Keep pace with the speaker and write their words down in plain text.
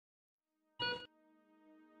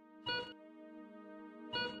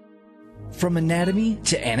From anatomy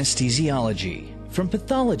to anesthesiology, from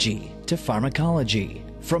pathology to pharmacology,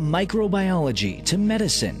 from microbiology to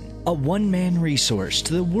medicine, a one-man resource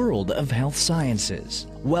to the world of health sciences.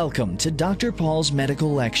 Welcome to Dr. Paul's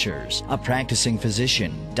Medical Lectures. A practicing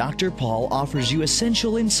physician, Dr. Paul offers you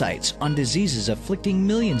essential insights on diseases afflicting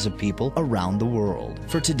millions of people around the world.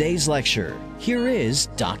 For today's lecture, here is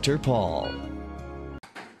Dr. Paul.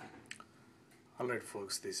 Alright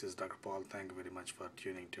folks, this is Dr. Paul. Thank you very much for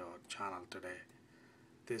tuning to our channel today.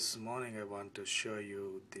 This morning I want to show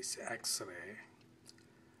you this x-ray,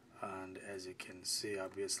 and as you can see,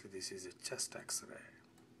 obviously this is a chest x-ray.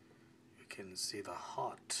 You can see the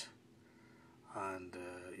heart, and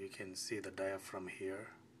you can see the diaphragm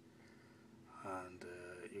here, and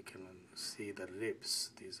you can see the ribs.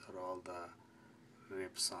 These are all the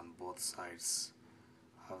ribs on both sides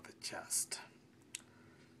of the chest.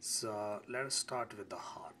 So let us start with the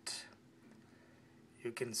heart. You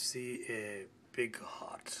can see a big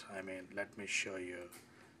heart. Let me show you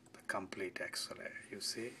the complete x-ray. You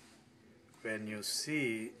see, when you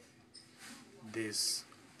see this,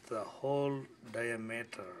 the whole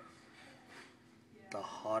diameter, the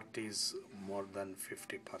heart is more than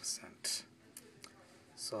 50%.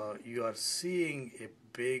 So you are seeing a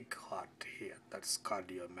big heart here. That's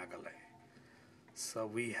cardiomegaly. So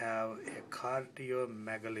we have a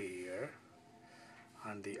cardiomegaly here,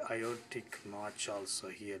 and the aortic notch also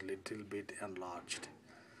here little bit enlarged.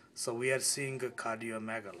 So we are seeing a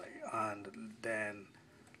cardiomegaly, and then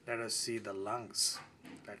let us see the lungs.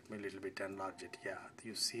 Let me a little bit enlarge it. Yeah,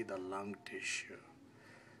 you see the lung tissue.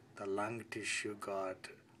 The lung tissue got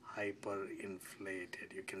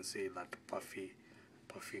hyperinflated. You can see that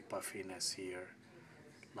puffiness here,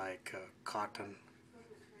 like cotton.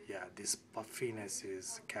 Yeah, this puffiness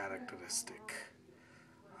is characteristic,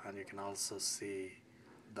 and you can also see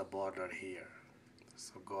the border here.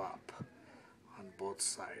 So go up on both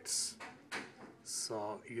sides.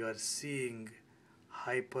 So you are seeing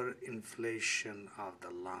hyperinflation of the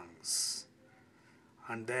lungs.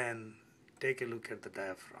 And then take a look at the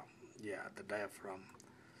diaphragm. Yeah, the diaphragm,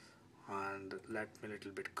 and let me a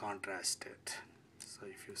little bit contrast it. So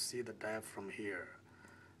if you see the diaphragm here,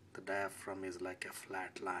 the diaphragm is like a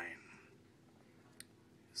flat line.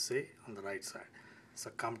 See, on the right side. So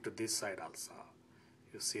come to this side also.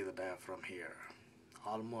 You see the diaphragm here,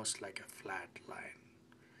 almost like a flat line.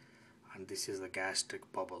 And this is the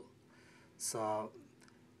gastric bubble. So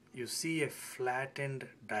you see a flattened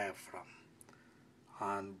diaphragm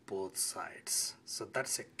on both sides. So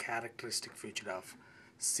that's a characteristic feature of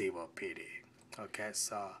COPD. Okay,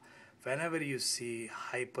 so whenever you see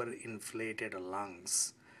hyperinflated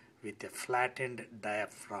lungs with a flattened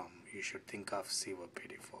diaphragm, you should think of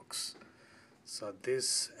COPD, folks. So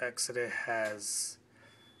this x-ray has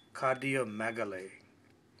cardiomegaly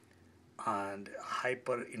and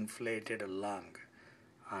hyperinflated lung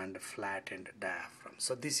and flattened diaphragm.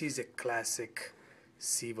 So this is a classic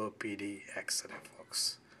COPD x-ray,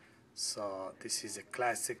 folks. So this is a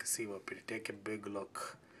classic COPD. Take a big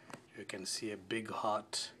look. You can see a big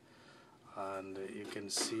heart, and you can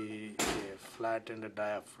see a flattened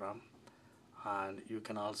diaphragm, and you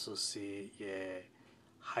can also see a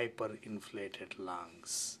hyperinflated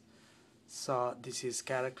lungs. So this is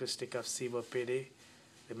characteristic of COPD.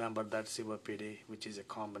 Remember that COPD, which is a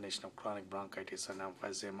combination of chronic bronchitis and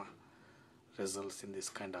emphysema, results in this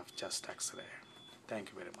kind of chest x-ray.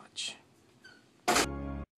 Thank you very much.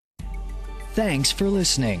 Thanks for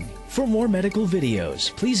listening. For more medical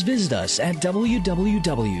videos, please visit us at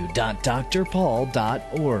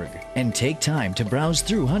www.drpaul.org and take time to browse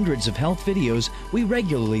through hundreds of health videos we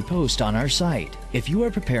regularly post on our site. If you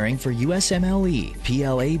are preparing for USMLE,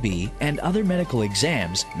 PLAB, and other medical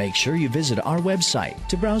exams, make sure you visit our website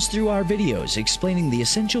to browse through our videos explaining the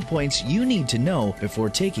essential points you need to know before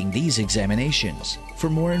taking these examinations. For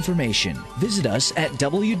more information, visit us at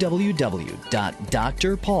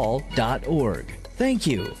www.drpaul.org. Thank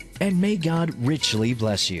you, and may God richly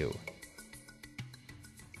bless you.